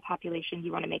vulnerable population.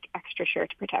 You want to make extra sure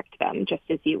to protect them, just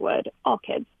as you would all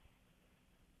kids.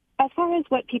 As far as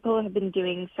what people have been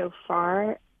doing so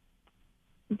far,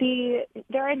 there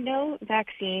are no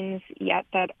vaccines yet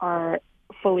that are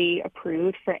fully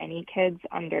approved for any kids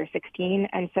under 16.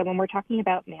 And so when we're talking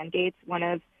about mandates, one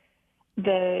of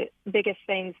the biggest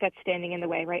things that's standing in the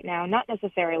way right now, not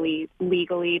necessarily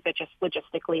legally, but just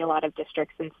logistically, a lot of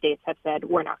districts and states have said,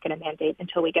 we're not going to mandate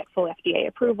until we get full FDA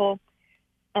approval.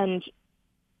 And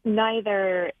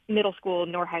neither middle school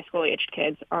nor high school aged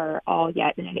kids are all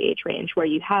yet in an age range where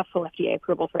you have full FDA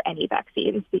approval for any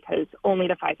vaccines, because only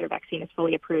the Pfizer vaccine is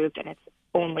fully approved, and it's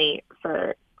only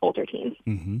for older teens.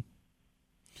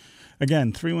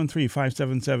 Again,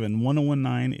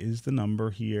 313-577-1019 is the number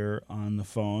here on the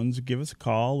phones. Give us a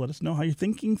call. Let us know how you're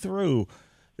thinking through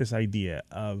this idea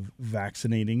of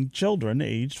vaccinating children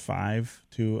aged 5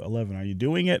 to 11. Are you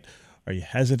doing it? Are you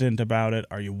hesitant about it?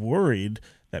 Are you worried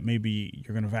that maybe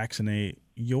you're going to vaccinate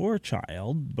your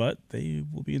child, but they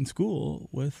will be in school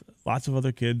with lots of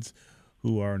other kids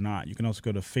who are not? You can also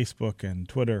go to Facebook and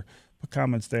Twitter, put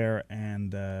comments there,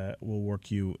 and we'll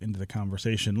work you into the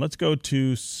conversation. Let's go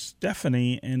to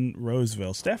Stephanie in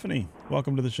Roseville. Stephanie,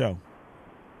 welcome to the show.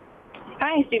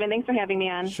 Hi, Stephen. Thanks for having me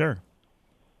on. Sure.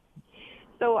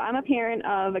 So I'm a parent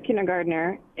of a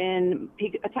kindergartner, and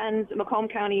he attends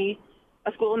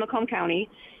a school in Macomb County,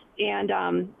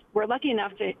 and we're lucky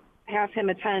enough to have him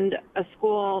attend a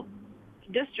school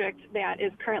district that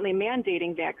is currently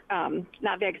mandating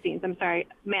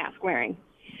mask wearing.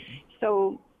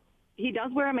 So he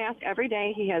does wear a mask every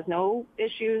day. He has no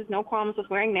issues, no qualms with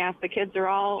wearing masks. The kids are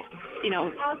all,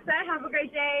 all set. Have a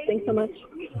great day. Thanks so much.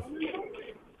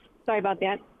 Sorry about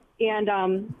that.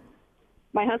 And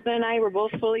my husband and I were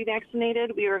both fully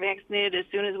vaccinated. We were vaccinated as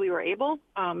soon as we were able,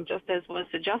 just as was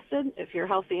suggested. If you're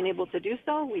healthy and able to do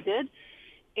so, we did.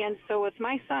 And so with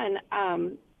my son,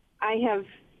 I have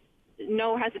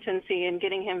no hesitancy in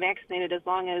getting him vaccinated as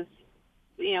long as,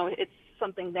 it's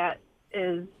something that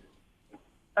is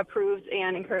approved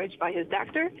and encouraged by his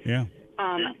doctor. Yeah.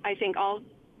 I think all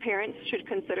parents should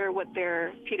consider what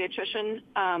their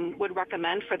pediatrician would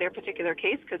recommend for their particular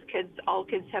case, because all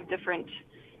kids have different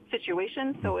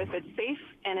situations. So if it's safe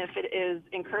and if it is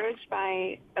encouraged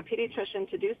by a pediatrician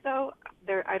to do so,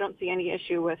 I don't see any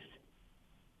issue with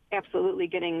absolutely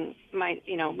getting my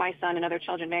son and other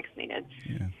children vaccinated.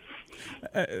 Yeah.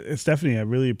 Stephanie, I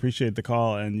really appreciate the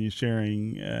call and you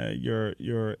sharing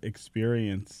your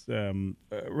experience.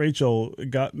 Rachel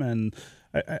Gutman,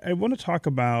 I want to talk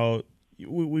about,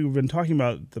 we've been talking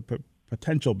about the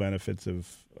potential benefits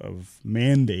of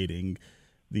mandating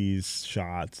these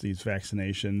shots, these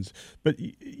vaccinations, but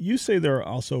you say there are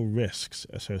also risks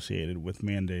associated with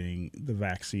mandating the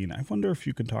vaccine. I wonder if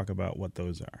you can talk about what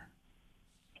those are.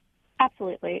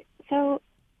 Absolutely. So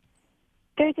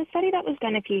there's a study that was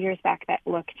done a few years back that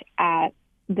looked at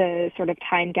the sort of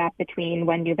time gap between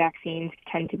when new vaccines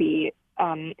tend to be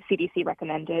CDC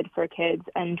recommended for kids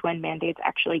and when mandates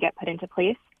actually get put into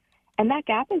place. And that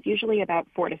gap is usually about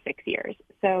 4 to 6 years.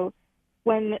 So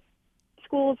when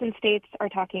schools and states are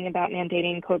talking about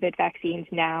mandating COVID vaccines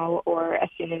now, or as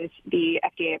soon as the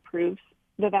FDA approves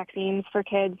the vaccines for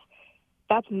kids,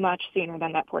 that's much sooner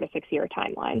than that 4 to 6 year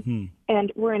timeline.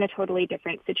 And we're in a totally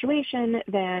different situation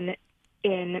than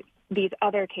in these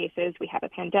other cases. We have a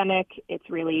pandemic. It's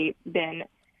really been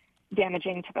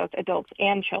damaging to both adults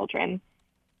and children.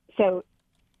 So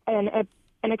an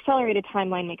accelerated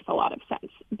timeline makes a lot of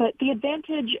sense. But the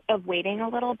advantage of waiting a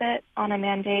little bit on a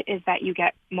mandate is that you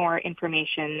get more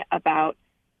information about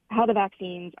how the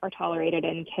vaccines are tolerated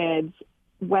in kids,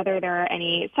 whether there are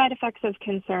any side effects of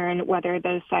concern, whether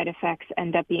those side effects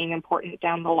end up being important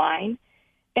down the line.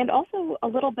 And also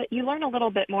you learn a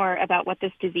little bit more about what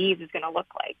this disease is going to look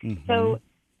like. Mm-hmm. So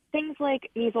things like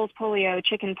measles, polio,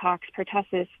 chickenpox,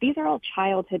 pertussis, these are all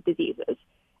childhood diseases.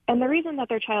 And the reason that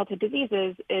they're childhood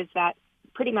diseases is that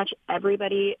pretty much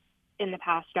everybody in the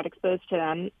past got exposed to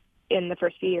them in the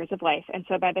first few years of life. And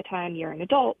so by the time you're an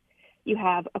adult, you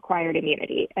have acquired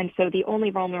immunity. And so the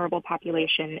only vulnerable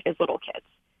population is little kids.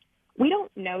 We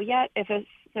don't know yet if a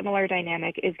similar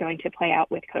dynamic is going to play out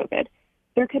with COVID.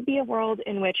 There could be a world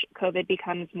in which COVID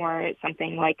becomes more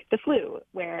something like the flu,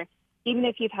 where even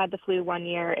if you've had the flu one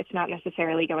year, it's not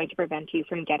necessarily going to prevent you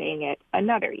from getting it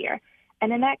another year.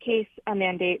 And in that case, a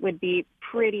mandate would be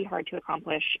pretty hard to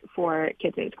accomplish for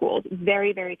kids in schools.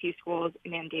 Very, very few schools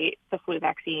mandate the flu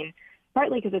vaccine,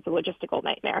 partly because it's a logistical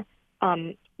nightmare.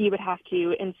 You would have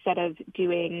to, instead of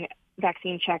doing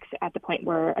vaccine checks at the point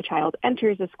where a child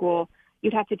enters a school,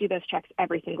 you'd have to do those checks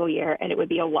every single year, and it would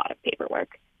be a lot of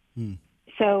paperwork.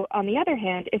 So on the other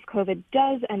hand, if COVID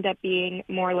does end up being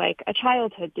more like a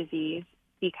childhood disease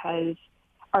because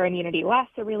our immunity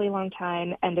lasts a really long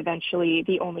time and eventually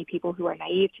the only people who are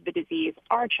naive to the disease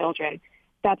are children,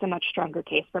 that's a much stronger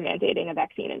case for mandating a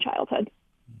vaccine in childhood.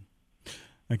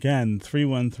 Again,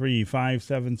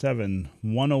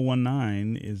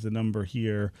 313-577-1019 is the number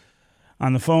here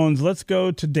on the phones. Let's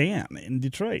go to Dan in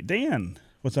Detroit. Dan,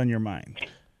 what's on your mind?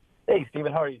 Hey,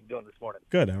 Stephen, how are you doing this morning?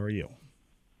 Good. How are you?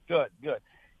 Good.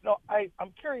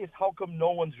 I'm curious how come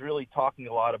no one's really talking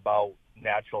a lot about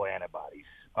natural antibodies.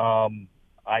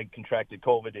 I contracted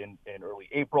COVID in early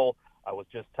April. I was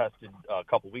just tested a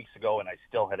couple weeks ago, and I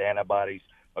still had antibodies.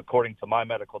 According to my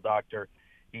medical doctor,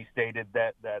 he stated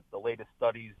that the latest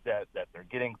studies that they're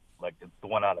getting, like the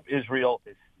one out of Israel,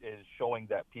 is showing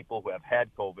that people who have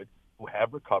had COVID, who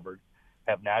have recovered,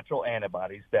 have natural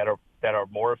antibodies that are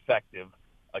more effective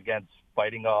against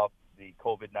fighting off the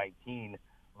COVID-19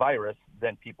 virus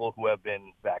than people who have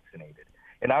been vaccinated.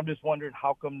 And I'm just wondering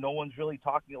how come no one's really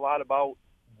talking a lot about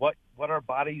what our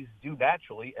bodies do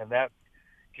naturally, and that's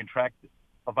contract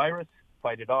a virus,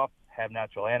 fight it off, have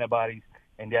natural antibodies,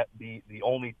 and yet the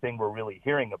only thing we're really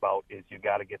hearing about is you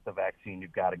got to get the vaccine,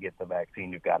 you've got to get the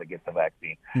vaccine, you've got to get the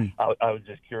vaccine. I was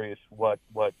just curious what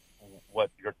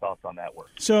your thoughts on that were.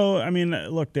 So, I mean,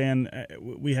 look, Dan,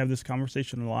 we have this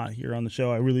conversation a lot here on the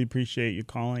show. I really appreciate you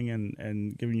calling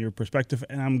and giving your perspective,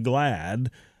 and I'm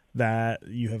glad that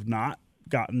you have not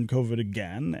gotten COVID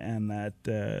again, and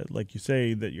that, like you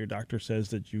say, that your doctor says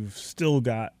that you've still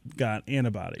got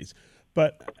antibodies.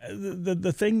 But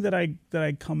the thing that I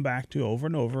come back to over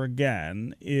and over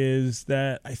again is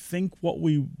that I think what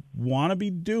we want to be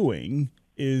doing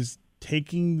is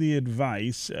taking the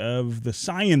advice of the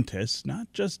scientists,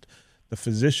 not just the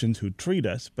physicians who treat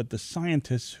us, but the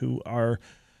scientists who are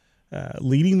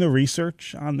leading the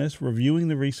research on this, reviewing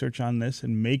the research on this,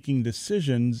 and making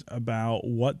decisions about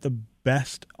what the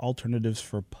best alternatives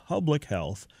for public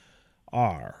health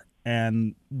are.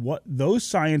 And what those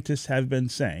scientists have been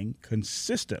saying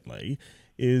consistently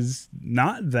is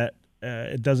not that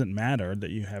it doesn't matter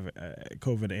that you have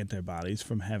COVID antibodies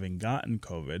from having gotten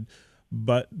COVID,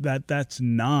 but that's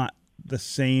not the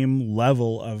same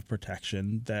level of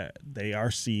protection that they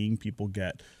are seeing people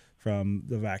get from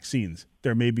the vaccines.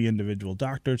 There may be individual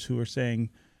doctors who are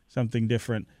saying something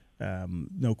different,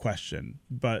 no question.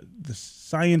 But the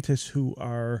scientists who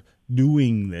are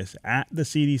doing this at the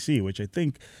CDC, which I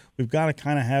think we've got to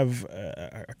kind of have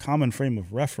a common frame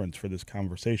of reference for this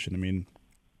conversation. I mean,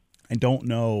 I don't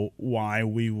know why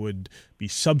we would be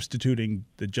substituting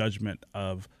the judgment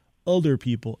of other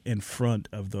people in front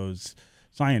of those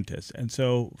scientists. And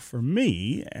so for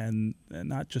me, and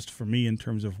not just for me in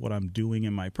terms of what I'm doing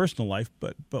in my personal life,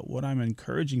 but what I'm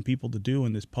encouraging people to do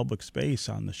in this public space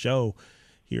on the show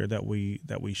here that we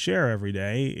share every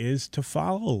day, is to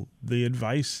follow the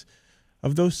advice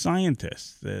of those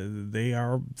scientists. They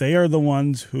are the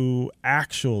ones who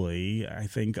actually, I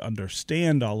think,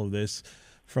 understand all of this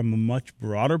from a much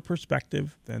broader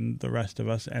perspective than the rest of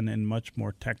us, and in much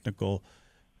more technical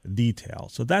detail.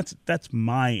 So that's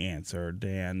my answer,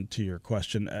 Dan, to your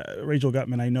question. Rachel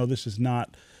Gutman, I know this is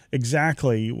not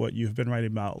exactly what you've been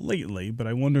writing about lately, but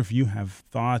I wonder if you have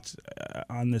thoughts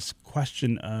on this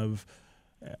question of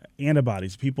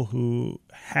antibodies, people who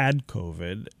had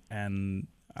COVID and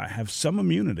have some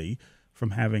immunity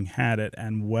from having had it,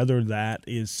 and whether that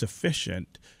is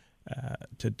sufficient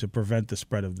to prevent the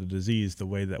spread of the disease the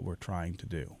way that we're trying to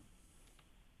do.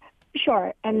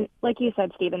 Sure. And like you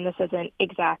said, Stephen, this isn't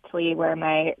exactly where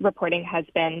my reporting has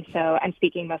been. So I'm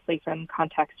speaking mostly from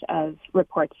context of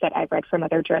reports that I've read from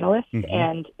other journalists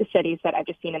and studies that I've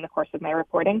just seen in the course of my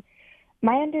reporting.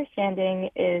 My understanding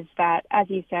is that, as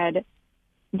you said,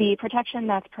 the protection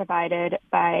that's provided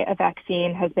by a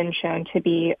vaccine has been shown to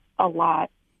be a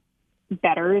lot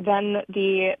better than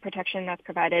the protection that's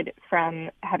provided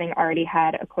from having already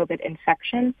had a COVID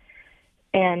infection.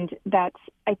 And that's,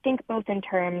 I think, both in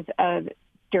terms of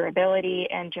durability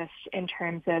and just in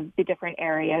terms of the different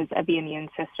areas of the immune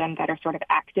system that are sort of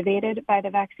activated by the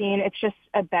vaccine. It's just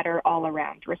a better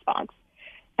all-around response.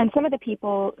 And some of the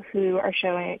people who are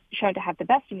shown to have the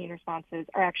best immune responses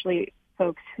are actually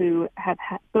folks who have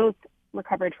both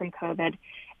recovered from COVID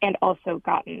and also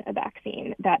gotten a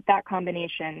vaccine. That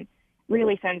combination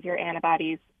really sends your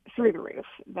antibodies through the roof,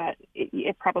 that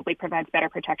it probably provides better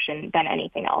protection than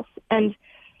anything else. And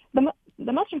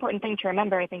the most important thing to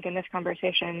remember, I think, in this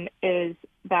conversation is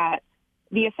that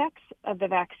the effects of the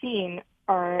vaccine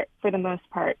are, for the most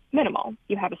part, minimal.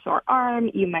 You have a sore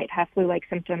arm, you might have flu-like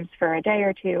symptoms for a day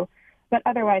or two, but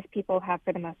otherwise people have,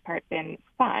 for the most part, been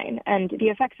fine. And the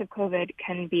effects of COVID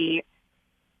can be,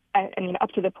 up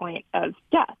to the point of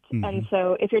death. And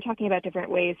so if you're talking about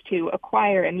different ways to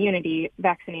acquire immunity,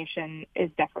 vaccination is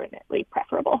definitely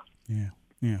preferable.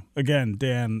 Yeah. Again,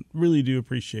 Dan, really do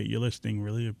appreciate you listening,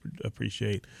 really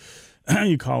appreciate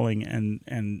you calling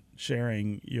and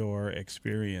sharing your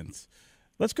experience.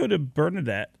 Let's go to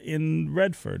Bernadette in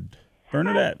Redford.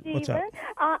 Bernadette, Hi, what's up?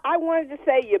 I wanted to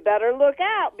say you better look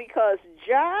out because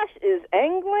Josh is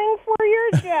angling for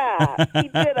your job. He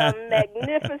did a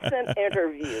magnificent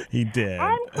interview. He did.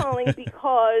 I'm calling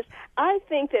because I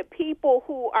think that people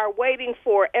who are waiting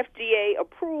for FDA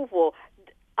approval,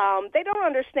 they don't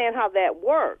understand how that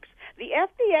works. The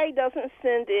FDA doesn't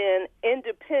send in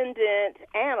independent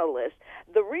analysts.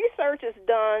 The research is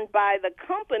done by the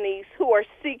companies who are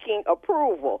seeking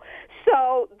approval.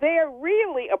 So they're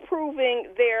really approving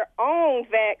their own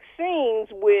vaccines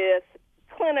with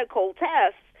clinical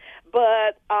tests,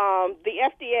 but the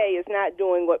FDA is not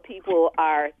doing what people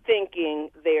are thinking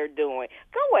they're doing.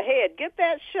 Go ahead, get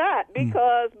that shot,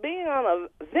 because being on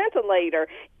a ventilator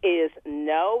is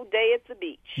no day at the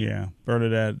beach. Yeah,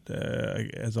 Bernadette,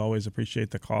 as always,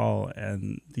 appreciate the call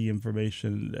and the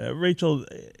information. Rachel,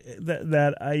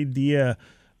 that idea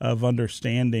of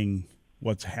understanding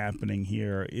what's happening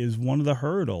here is one of the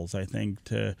hurdles, I think,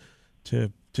 to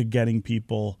getting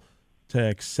people to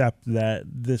accept that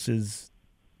this is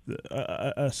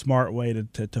a smart way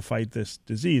to fight this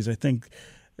disease. I think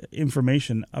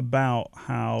information about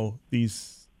how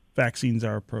these vaccines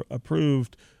are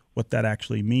approved, what that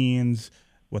actually means,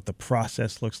 what the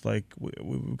process looks like,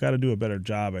 we've got to do a better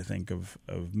job, I think, of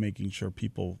making sure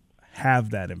people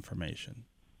have that information.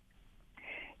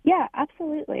 Yeah,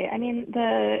 absolutely. I mean,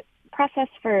 the process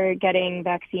for getting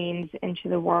vaccines into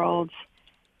the world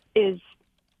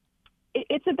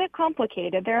it's a bit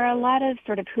complicated. There are a lot of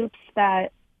sort of hoops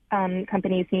that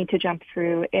companies need to jump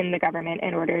through in the government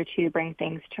in order to bring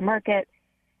things to market.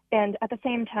 And at the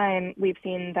same time, we've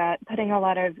seen that putting a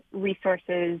lot of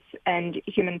resources and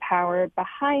human power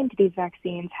behind these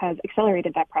vaccines has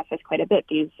accelerated that process quite a bit.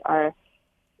 These are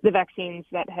the vaccines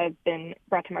that have been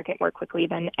brought to market more quickly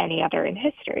than any other in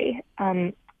history.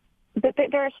 But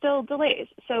there are still delays.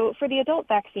 So for the adult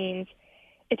vaccines,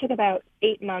 it took about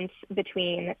 8 months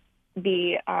between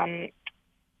the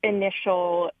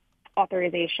initial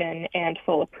authorization and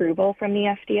full approval from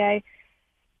the FDA.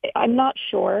 I'm not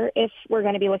sure if we're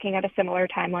going to be looking at a similar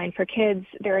timeline for kids.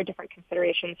 There are different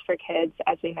considerations for kids.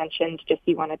 As we mentioned, just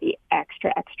you want to be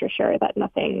extra sure that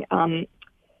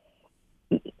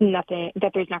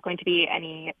that there's not going to be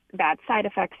any bad side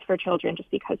effects for children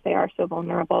just because they are so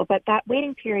vulnerable. But that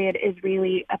waiting period is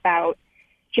really about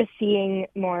just seeing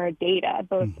more data,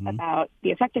 both about the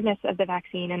effectiveness of the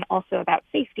vaccine and also about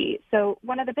safety. So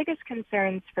one of the biggest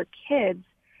concerns for kids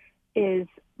is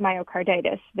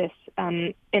myocarditis, this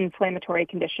inflammatory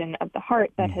condition of the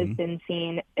heart that has been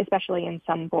seen, especially in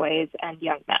some boys and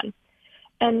young men.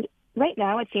 And right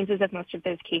now, it seems as if most of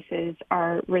those cases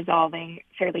are resolving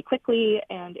fairly quickly,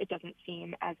 and it doesn't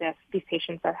seem as if these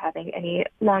patients are having any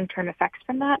long-term effects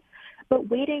from that. But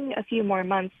waiting a few more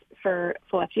months for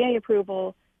full FDA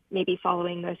approval, maybe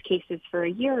following those cases for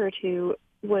a year or two,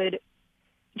 would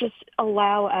just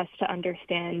allow us to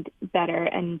understand better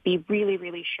and be really,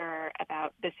 really sure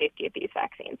about the safety of these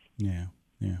vaccines. Yeah.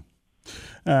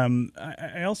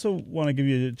 I also want to give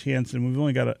you a chance, and we've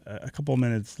only got a couple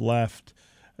minutes left,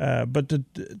 but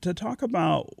to talk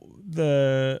about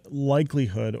the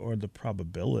likelihood or the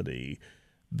probability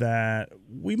that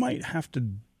we might have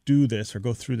to do this or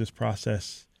go through this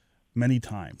process many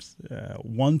times,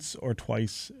 once or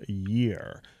twice a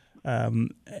year.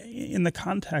 In the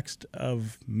context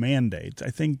of mandates, I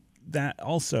think that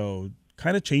also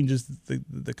kind of changes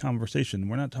the conversation.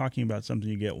 We're not talking about something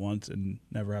you get once and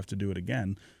never have to do it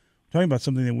again. We're talking about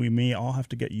something that we may all have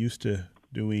to get used to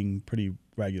doing pretty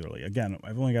regularly. Again,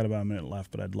 I've only got about a minute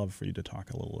left, but I'd love for you to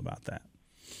talk a little about that.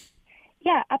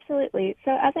 Yeah, absolutely.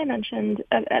 So as I mentioned,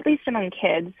 at least among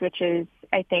kids, which is,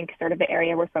 I think, sort of the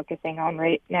area we're focusing on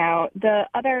right now, the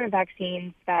other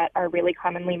vaccines that are really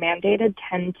commonly mandated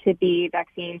tend to be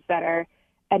vaccines that are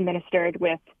administered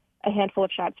with a handful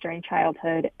of shots during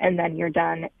childhood, and then you're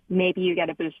done. Maybe you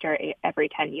get a booster every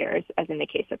 10 years, as in the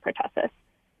case of pertussis.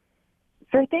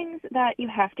 For things that you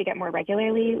have to get more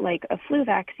regularly, like a flu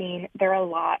vaccine, they're a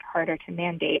lot harder to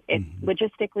mandate. It's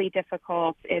logistically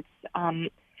difficult. It's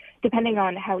depending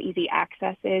on how easy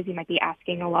access is, you might be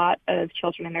asking a lot of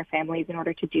children and their families in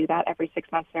order to do that every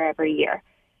 6 months or every year.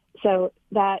 So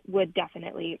that would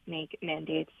definitely make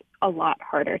mandates a lot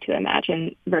harder to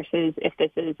imagine versus if this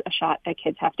is a shot that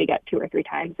kids have to get 2 or 3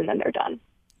 times and then they're done.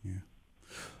 Yeah.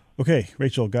 Okay,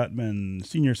 Rachel Gutman,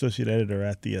 Senior Associate Editor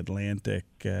at The Atlantic.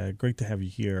 Great to have you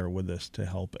here with us to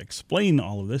help explain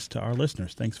all of this to our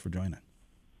listeners. Thanks for joining.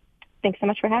 Thanks so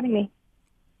much for having me.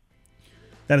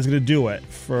 That is going to do it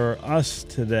for us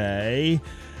today.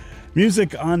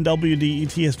 Music on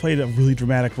WDET has played a really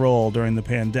dramatic role during the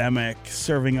pandemic,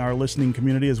 serving our listening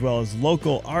community as well as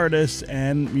local artists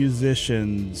and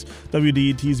musicians.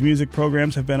 WDET's music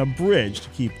programs have been a bridge to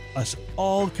keep us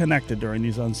all connected during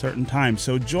these uncertain times.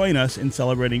 So join us in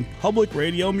celebrating Public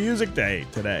Radio Music Day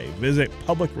today. Visit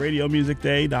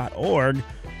publicradiomusicday.org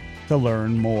to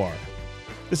learn more.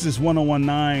 This is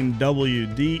 101.9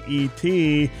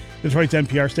 WDET, Detroit's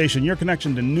NPR station, your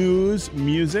connection to news,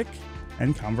 music,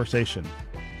 and conversation.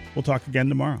 We'll talk again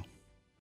tomorrow.